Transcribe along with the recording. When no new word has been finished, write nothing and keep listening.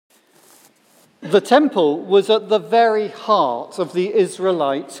The temple was at the very heart of the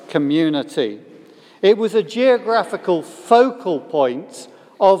Israelite community. It was a geographical focal point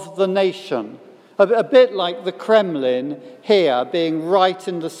of the nation, a bit like the Kremlin here being right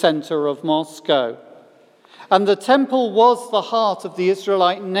in the center of Moscow. And the temple was the heart of the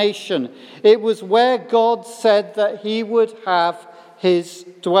Israelite nation. It was where God said that he would have his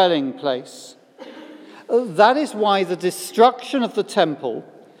dwelling place. That is why the destruction of the temple,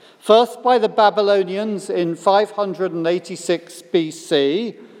 first by the Babylonians in 586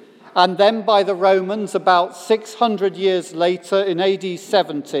 BC, and then by the Romans about 600 years later in AD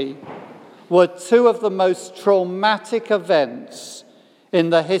 70, were two of the most traumatic events in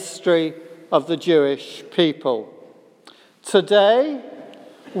the history of the Jewish people. Today,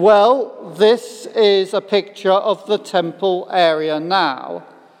 well, this is a picture of the temple area now,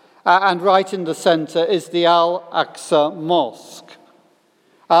 and right in the center is the Al-Aqsa Mosque.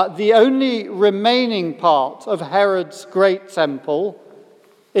 The only remaining part of Herod's great temple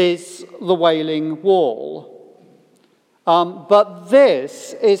is the Wailing Wall. But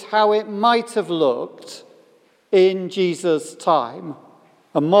this is how it might have looked in Jesus' time,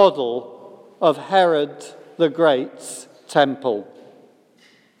 a model of Herod the Great's temple.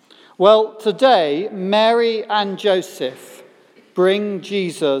 Well, today, Mary and Joseph bring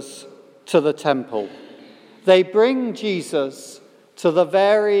Jesus to the temple. They bring Jesus to the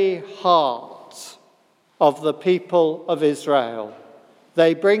very heart of the people of Israel.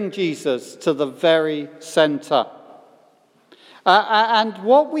 They bring Jesus to the very center. And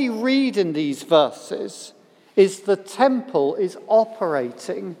what we read in these verses is the temple is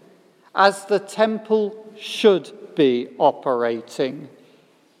operating as the temple should be operating.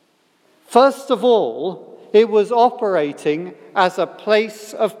 First of all, it was operating as a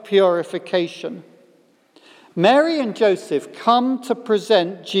place of purification. Mary and Joseph come to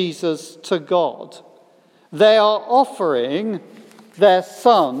present Jesus to God. They are offering their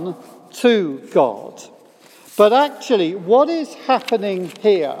son to God. But actually, what is happening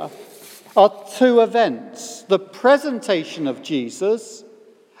here are two events: the presentation of Jesus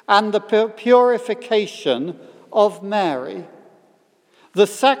and the purification of Mary. The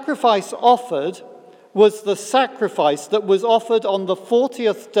sacrifice offered was the sacrifice that was offered on the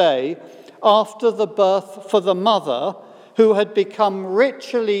 40th day after the birth for the mother, who had become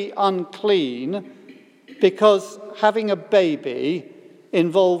ritually unclean because having a baby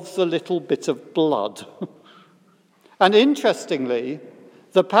involves a little bit of blood. And interestingly,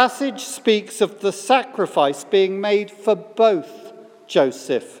 the passage speaks of the sacrifice being made for both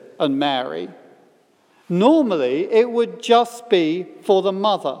Joseph and Mary. Normally, it would just be for the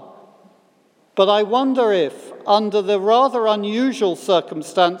mother. But I wonder if, under the rather unusual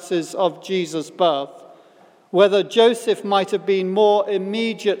circumstances of Jesus' birth, whether Joseph might have been more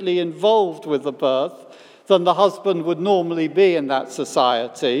immediately involved with the birth than the husband would normally be in that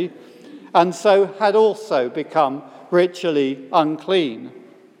society, and so had also become ritually unclean.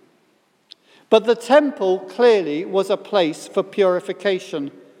 But the temple clearly was a place for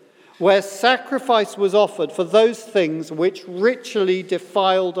purification, where sacrifice was offered for those things which ritually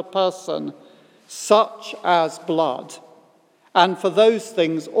defiled a person, such as blood, and for those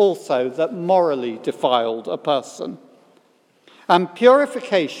things also that morally defiled a person. And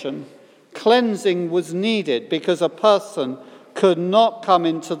purification, cleansing, was needed because a person could not come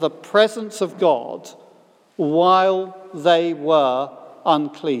into the presence of God while they were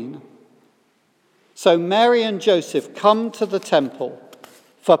unclean. So Mary and Joseph come to the temple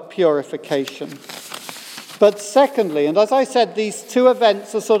for purification. But secondly, and as I said, these two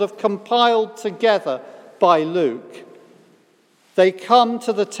events are sort of compiled together by Luke. They come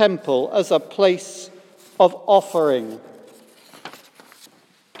to the temple as a place of offering.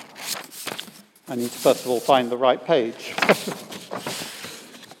 I need to first of all find the right page.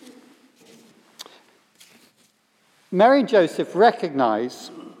 Mary and Joseph recognize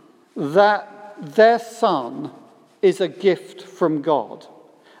that their son is a gift from God,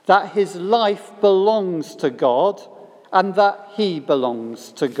 that his life belongs to God, and that he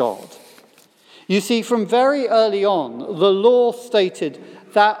belongs to God. You see, from very early on, the law stated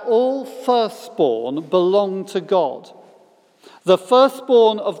that all firstborn belonged to God. The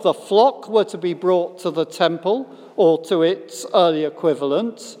firstborn of the flock were to be brought to the temple, or to its early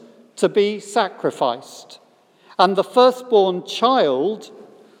equivalent, to be sacrificed. And the firstborn child,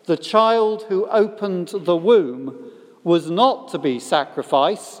 the child who opened the womb, was not to be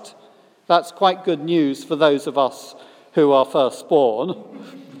sacrificed. That's quite good news for those of us who are firstborn,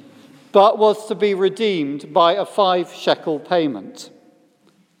 but was to be redeemed by a 5 shekel payment.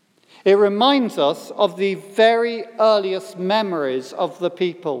 It reminds us of the very earliest memories of the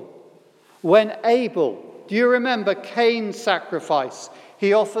people, When Abel, do you remember Cain's sacrifice?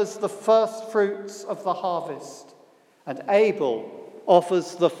 He offers the first fruits of the harvest. And Abel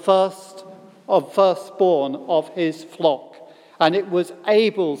offers the firstborn of his flock. And it was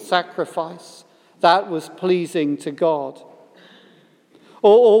Abel's sacrifice that was pleasing to God.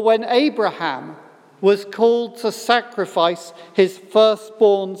 Or when Abraham was called to sacrifice his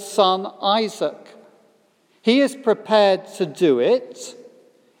firstborn son Isaac, he is prepared to do it,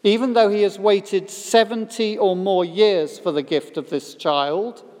 even though he has waited 70 or more years for the gift of this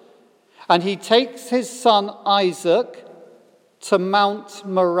child. And he takes his son Isaac to Mount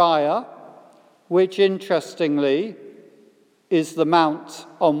Moriah, which interestingly is the mount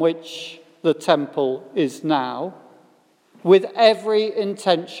on which the temple is now, with every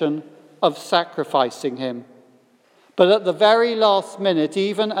intention of sacrificing him. But at the very last minute,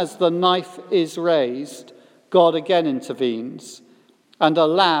 even as the knife is raised, God again intervenes, and a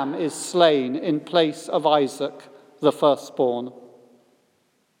lamb is slain in place of Isaac, the firstborn.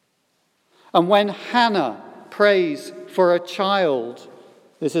 And when Hannah prays for a child,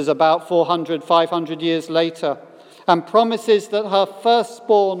 this is about 400, 500 years later, and promises that her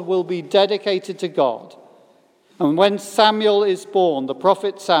firstborn will be dedicated to God. And when Samuel is born, the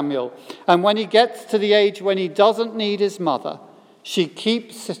prophet Samuel, and when he gets to the age when he doesn't need his mother, she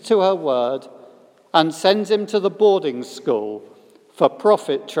keeps to her word and sends him to the boarding school for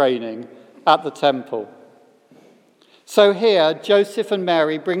prophet training at the temple. So here, Joseph and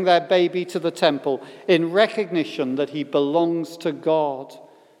Mary bring their baby to the temple in recognition that he belongs to God.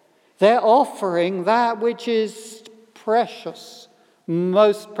 They're offering that which is precious,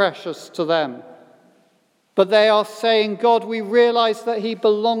 most precious to them. But they are saying, God, we realize that he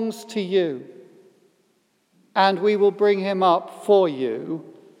belongs to you, and we will bring him up for you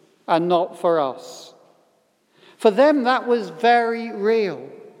and not for us. For them, that was very real.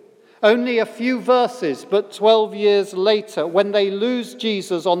 Only a few verses, but 12 years later, when they lose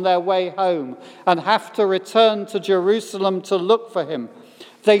Jesus on their way home and have to return to Jerusalem to look for him,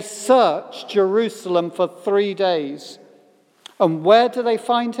 they search Jerusalem for 3 days. And where do they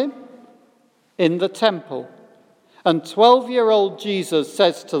find him? In the temple. And 12-year-old Jesus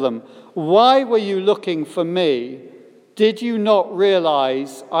says to them, "Why were you looking for me? Did you not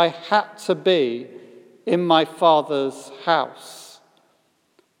realize I had to be in my Father's house?"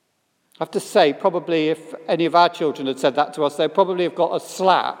 I have to say, probably if any of our children had said that to us, they'd probably have got a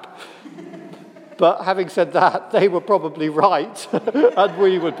slap. But having said that, they were probably right, and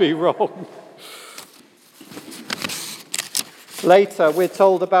we would be wrong. Later, we're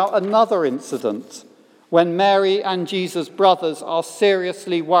told about another incident when Mary and Jesus' brothers are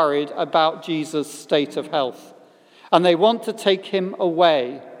seriously worried about Jesus' state of health, and they want to take him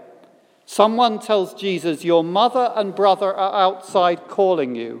away. Someone tells Jesus, "Your mother and brother are outside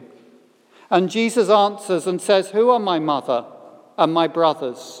calling you." And Jesus answers and says, "Who are my mother and my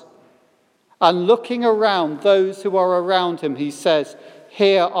brothers?" And looking around those who are around him, he says,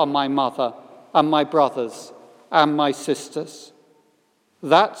 "Here are my mother and my brothers and my sisters."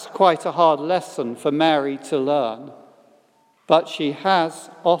 That's quite a hard lesson for Mary to learn, but she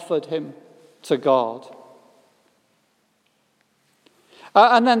has offered him to God.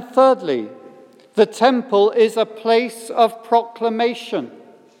 And then thirdly, the temple is a place of proclamation,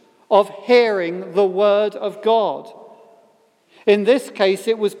 of hearing the word of God. In this case,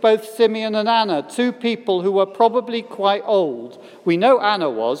 it was both Simeon and Anna, two people who were probably quite old. We know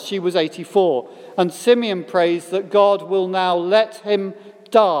Anna was, she was 84, and Simeon prays that God will now let him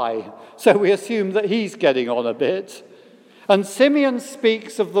die. So we assume that he's getting on a bit. And Simeon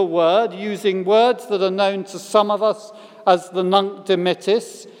speaks of the word, using words that are known to some of us as the Nunc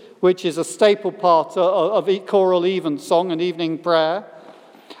Dimittis, which is a staple part of choral evensong and evening prayer.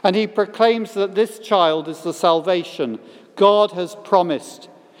 And he proclaims that this child is the salvation God has promised.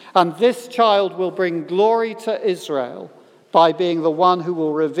 And this child will bring glory to Israel by being the one who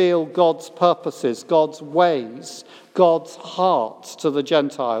will reveal God's purposes, God's ways, God's heart to the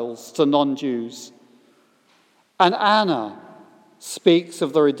Gentiles, to non-Jews. And Anna speaks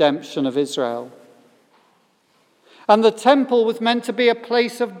of the redemption of Israel. And the temple was meant to be a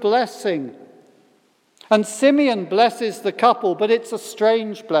place of blessing. And Simeon blesses the couple, but it's a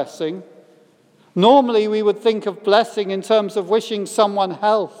strange blessing. Normally we would think of blessing in terms of wishing someone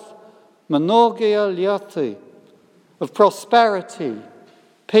health, menorgia liati, of prosperity,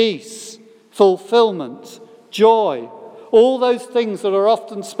 peace, fulfillment, joy, all those things that are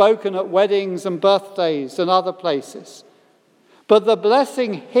often spoken at weddings and birthdays and other places. But the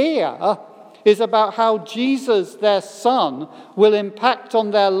blessing here is about how Jesus, their son, will impact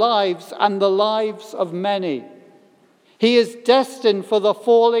on their lives and the lives of many. He is destined for the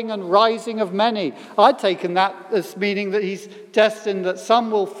falling and rising of many. I'd taken that as meaning that he's destined that some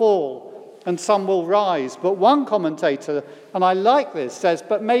will fall and some will rise. But one commentator, and I like this, says,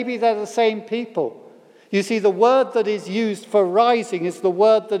 but maybe they're the same people. You see, the word that is used for rising is the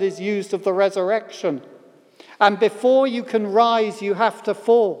word that is used of the resurrection. And before you can rise, you have to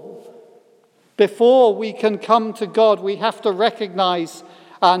fall. Before we can come to God, we have to recognize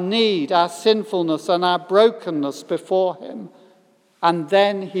our need, our sinfulness, and our brokenness before him. And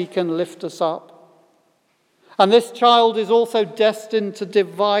then he can lift us up. And this child is also destined to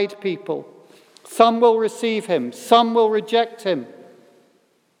divide people. Some will receive him, some will reject him.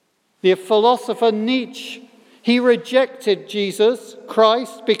 The philosopher Nietzsche, he rejected Jesus,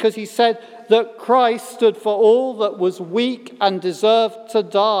 Christ, because he said that Christ stood for all that was weak and deserved to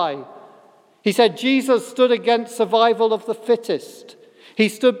die. He said Jesus stood against survival of the fittest. He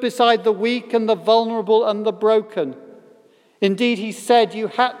stood beside the weak and the vulnerable and the broken. Indeed, he said you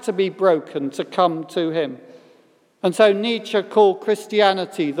had to be broken to come to him. And so Nietzsche called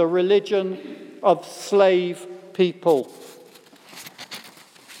Christianity the religion of slave people.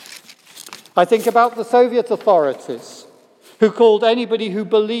 I think about the Soviet authorities, who called anybody who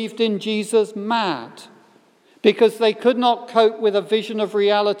believed in Jesus mad, because they could not cope with a vision of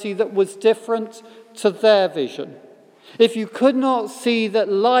reality that was different to their vision. If you could not see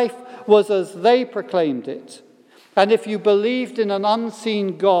that life was as they proclaimed it, and if you believed in an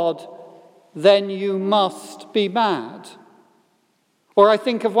unseen God, then you must be mad. Or I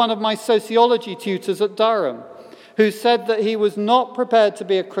think of one of my sociology tutors at Durham, who said that he was not prepared to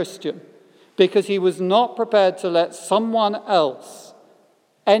be a Christian because he was not prepared to let someone else,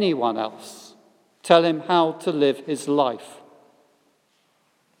 anyone else, tell him how to live his life.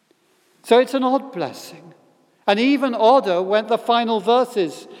 So it's an odd blessing. And even odder when the final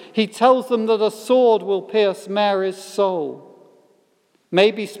verses, he tells them that a sword will pierce Mary's soul.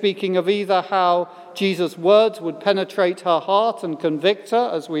 Maybe speaking of either how Jesus' words would penetrate her heart and convict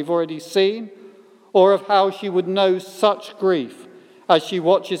her, as we've already seen, or of how she would know such grief as she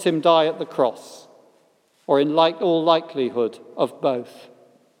watches him die at the cross, or in all likelihood of both.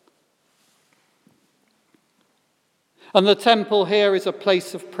 And the temple here is a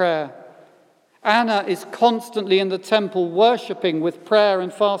place of prayer. Anna is constantly in the temple worshipping with prayer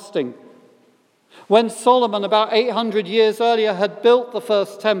and fasting. When Solomon, about 800 years earlier, had built the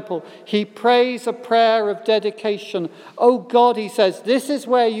first temple, he prays a prayer of dedication. Oh God, he says, this is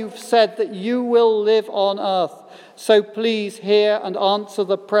where you've said that you will live on earth. So please hear and answer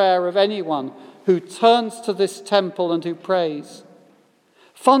the prayer of anyone who turns to this temple and who prays.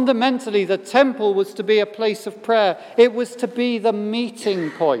 Fundamentally, the temple was to be a place of prayer. It was to be the meeting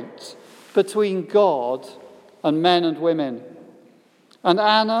point between God and men and women. And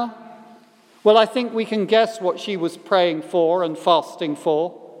Anna, well, I think we can guess what she was praying for and fasting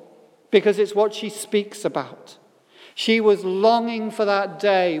for, because it's what she speaks about. She was longing for that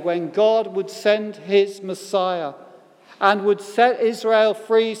day when God would send his Messiah and would set Israel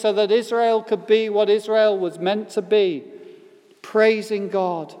free so that Israel could be what Israel was meant to be, praising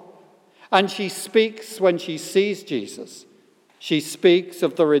God. And she speaks when she sees Jesus. She speaks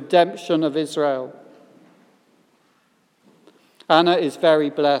of the redemption of Israel. Anna is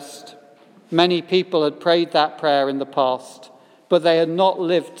very blessed. Many people had prayed that prayer in the past, but they had not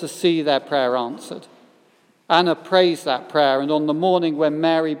lived to see their prayer answered. Anna prays that prayer, and on the morning when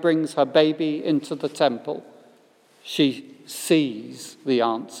Mary brings her baby into the temple, she sees the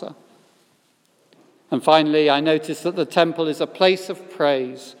answer. And finally, I notice that the temple is a place of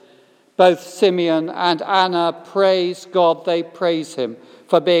praise. Both Simeon and Anna praise God. They praise him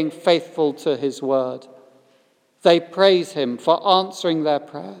for being faithful to his word. They praise him for answering their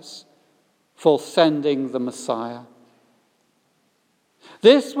prayers, for sending the Messiah.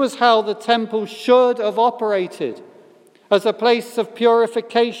 This was how the temple should have operated, as a place of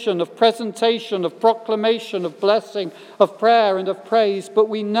purification, of presentation, of proclamation, of blessing, of prayer and of praise. But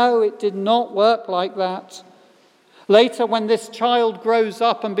we know it did not work like that. Later, when this child grows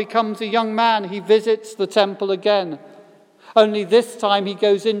up and becomes a young man, he visits the temple again. Only this time he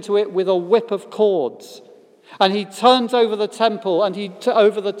goes into it with a whip of cords. And he turns over the temple and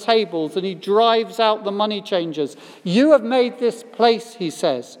over the tables, and he drives out the money changers. You have made this place, he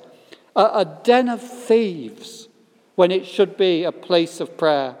says, a den of thieves, when it should be a place of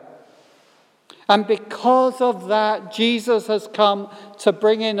prayer. And because of that, Jesus has come to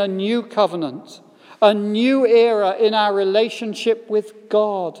bring in a new covenant, a new era in our relationship with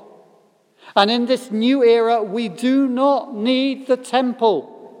God. And in this new era, we do not need the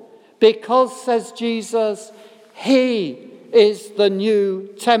temple, because, says Jesus, he is the new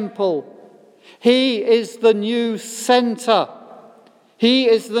temple. He is the new centre. He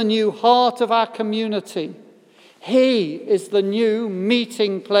is the new heart of our community. He is the new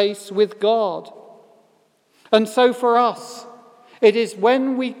meeting place with God. And so for us, it is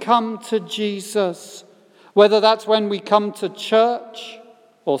when we come to Jesus, whether that's when we come to church,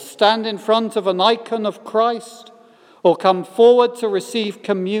 or stand in front of an icon of Christ, or come forward to receive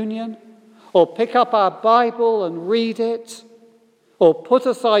communion, or pick up our Bible and read it, or put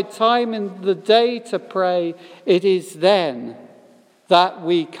aside time in the day to pray, it is then that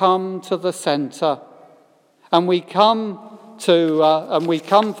we come to the centre, and we come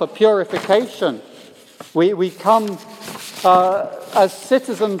for purification. We come as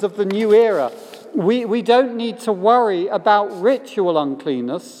citizens of the new era. We don't need to worry about ritual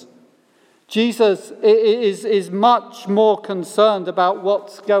uncleanness. Jesus is much more concerned about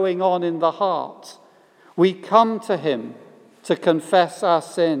what's going on in the heart. We come to him to confess our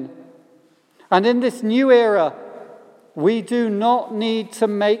sin. And in this new era, we do not need to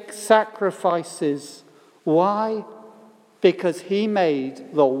make sacrifices. Why? Because he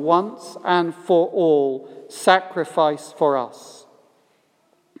made the once and for all sacrifice for us.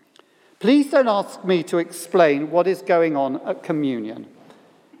 Please don't ask me to explain what is going on at communion.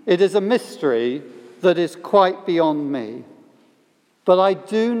 It is a mystery that is quite beyond me. But I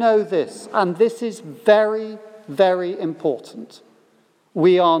do know this, and this is very, very important.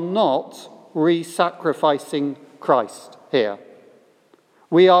 We are not re-sacrificing Christ here.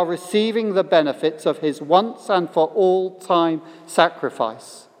 We are receiving the benefits of his once and for all time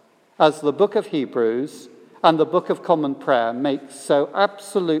sacrifice, as the book of Hebrews and the book of Common Prayer makes so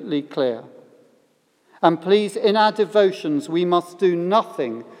absolutely clear. And please, in our devotions, we must do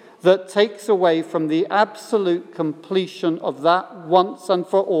nothing that takes away from the absolute completion of that once and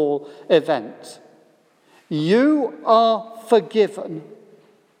for all event. You are forgiven.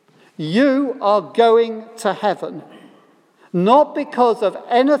 You are going to heaven. Not because of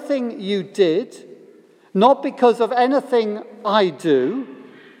anything you did, not because of anything I do,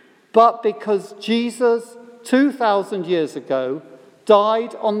 but because Jesus, 2,000 years ago,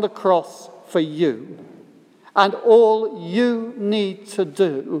 died on the cross for you. And all you need to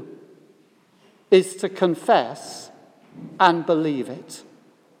do is to confess and believe it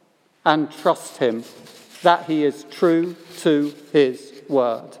and trust him that he is true to his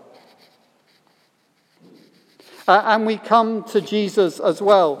word. And we come to Jesus as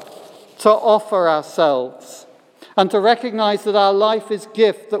well to offer ourselves and to recognize that our life is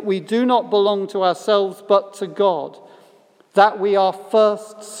gift, that we do not belong to ourselves but to God, that we are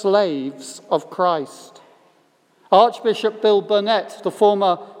first slaves of Christ. Archbishop Bill Burnett, the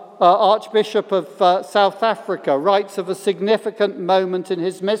former Archbishop of South Africa, writes of a significant moment in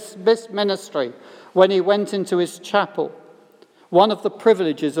his ministry when he went into his chapel. One of the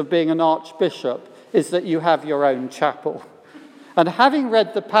privileges of being an archbishop is that you have your own chapel. And having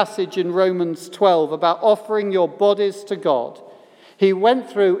read the passage in Romans 12 about offering your bodies to God, he went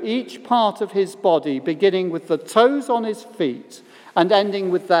through each part of his body, beginning with the toes on his feet and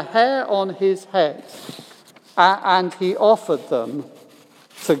ending with the hair on his head. And he offered them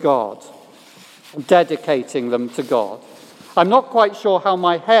to God, dedicating them to God. I'm not quite sure how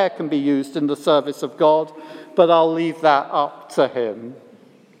my hair can be used in the service of God, but I'll leave that up to him.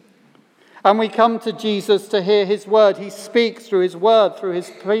 And we come to Jesus to hear his word. He speaks through his word, through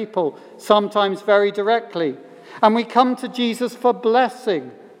his people, sometimes very directly. And we come to Jesus for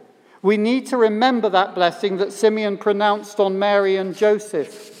blessing. We need to remember that blessing that Simeon pronounced on Mary and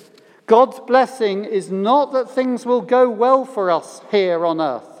Joseph. God's blessing is not that things will go well for us here on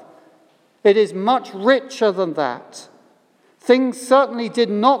earth. It is much richer than that. Things certainly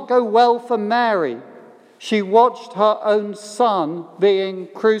did not go well for Mary. She watched her own son being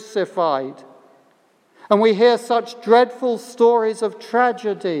crucified. And we hear such dreadful stories of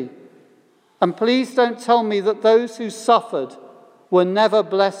tragedy. And please don't tell me that those who suffered were never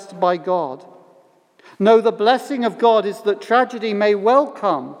blessed by God. No, the blessing of God is that tragedy may well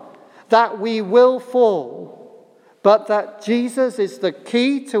come, that we will fall, but that Jesus is the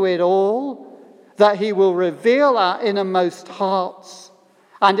key to it all, that he will reveal our innermost hearts,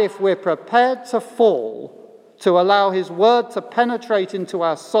 and if we're prepared to fall, to allow his word to penetrate into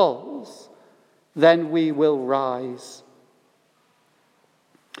our souls, then we will rise.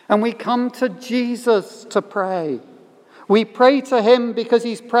 And we come to Jesus to pray. We pray to him because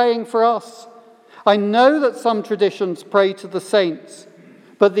he's praying for us. I know that some traditions pray to the saints,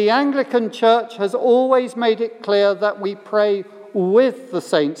 but the Anglican Church has always made it clear that we pray with the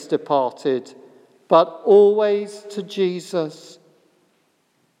saints departed, but always to Jesus.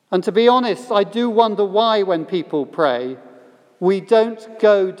 And to be honest, I do wonder why when people pray, we don't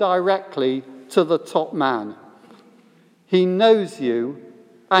go directly to the top man. He knows you,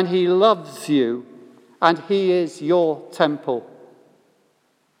 and he loves you, and he is your temple.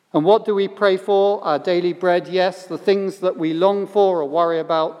 And what do we pray for? Our daily bread, yes, the things that we long for or worry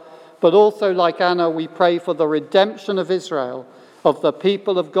about, but also, like Anna, we pray for the redemption of Israel, of the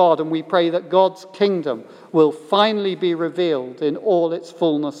people of God, and we pray that God's kingdom will finally be revealed in all its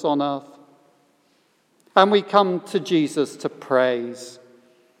fullness on earth. And we come to Jesus to praise.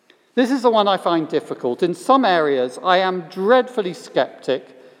 This is the one I find difficult. In some areas, I am dreadfully skeptic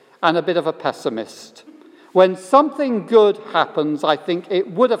and a bit of a pessimist. When something good happens, I think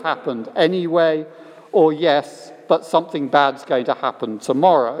it would have happened anyway, or yes, but something bad's going to happen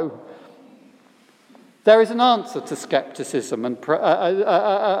tomorrow. There is an answer to skepticism and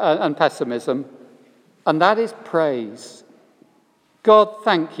pessimism, and that is praise. God,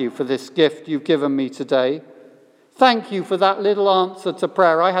 thank you for this gift you've given me today. Thank you for that little answer to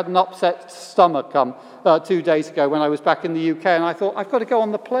prayer. I had an upset stomach 2 days ago when I was back in the UK, and I thought, I've got to go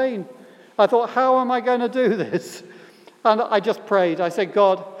on the plane. I thought, how am I going to do this? And I just prayed. I said,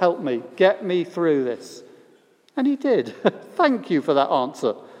 God, help me. Get me through this. And he did. Thank you for that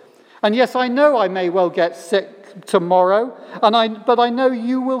answer. And yes, I know I may well get sick tomorrow, but I know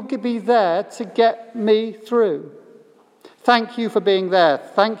you will be there to get me through. Thank you for being there.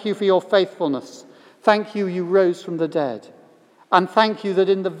 Thank you for your faithfulness. Thank you, you rose from the dead. And thank you that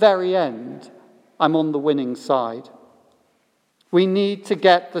in the very end, I'm on the winning side. We need to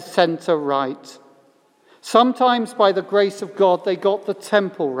get the center right. Sometimes, by the grace of God, they got the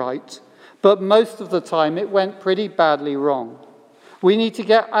temple right, but most of the time it went pretty badly wrong. We need to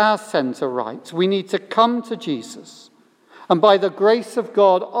get our center right. We need to come to Jesus, and by the grace of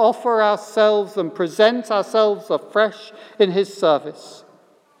God, offer ourselves and present ourselves afresh in his service.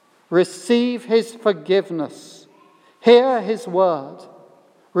 Receive his forgiveness. Hear his word.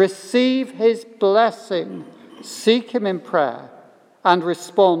 Receive his blessing. Seek him in prayer and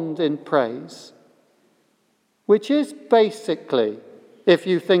respond in praise. Which is basically, if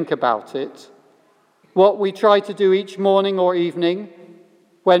you think about it, what we try to do each morning or evening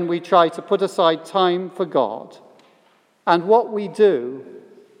when we try to put aside time for God, and what we do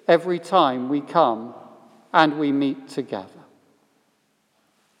every time we come and we meet together.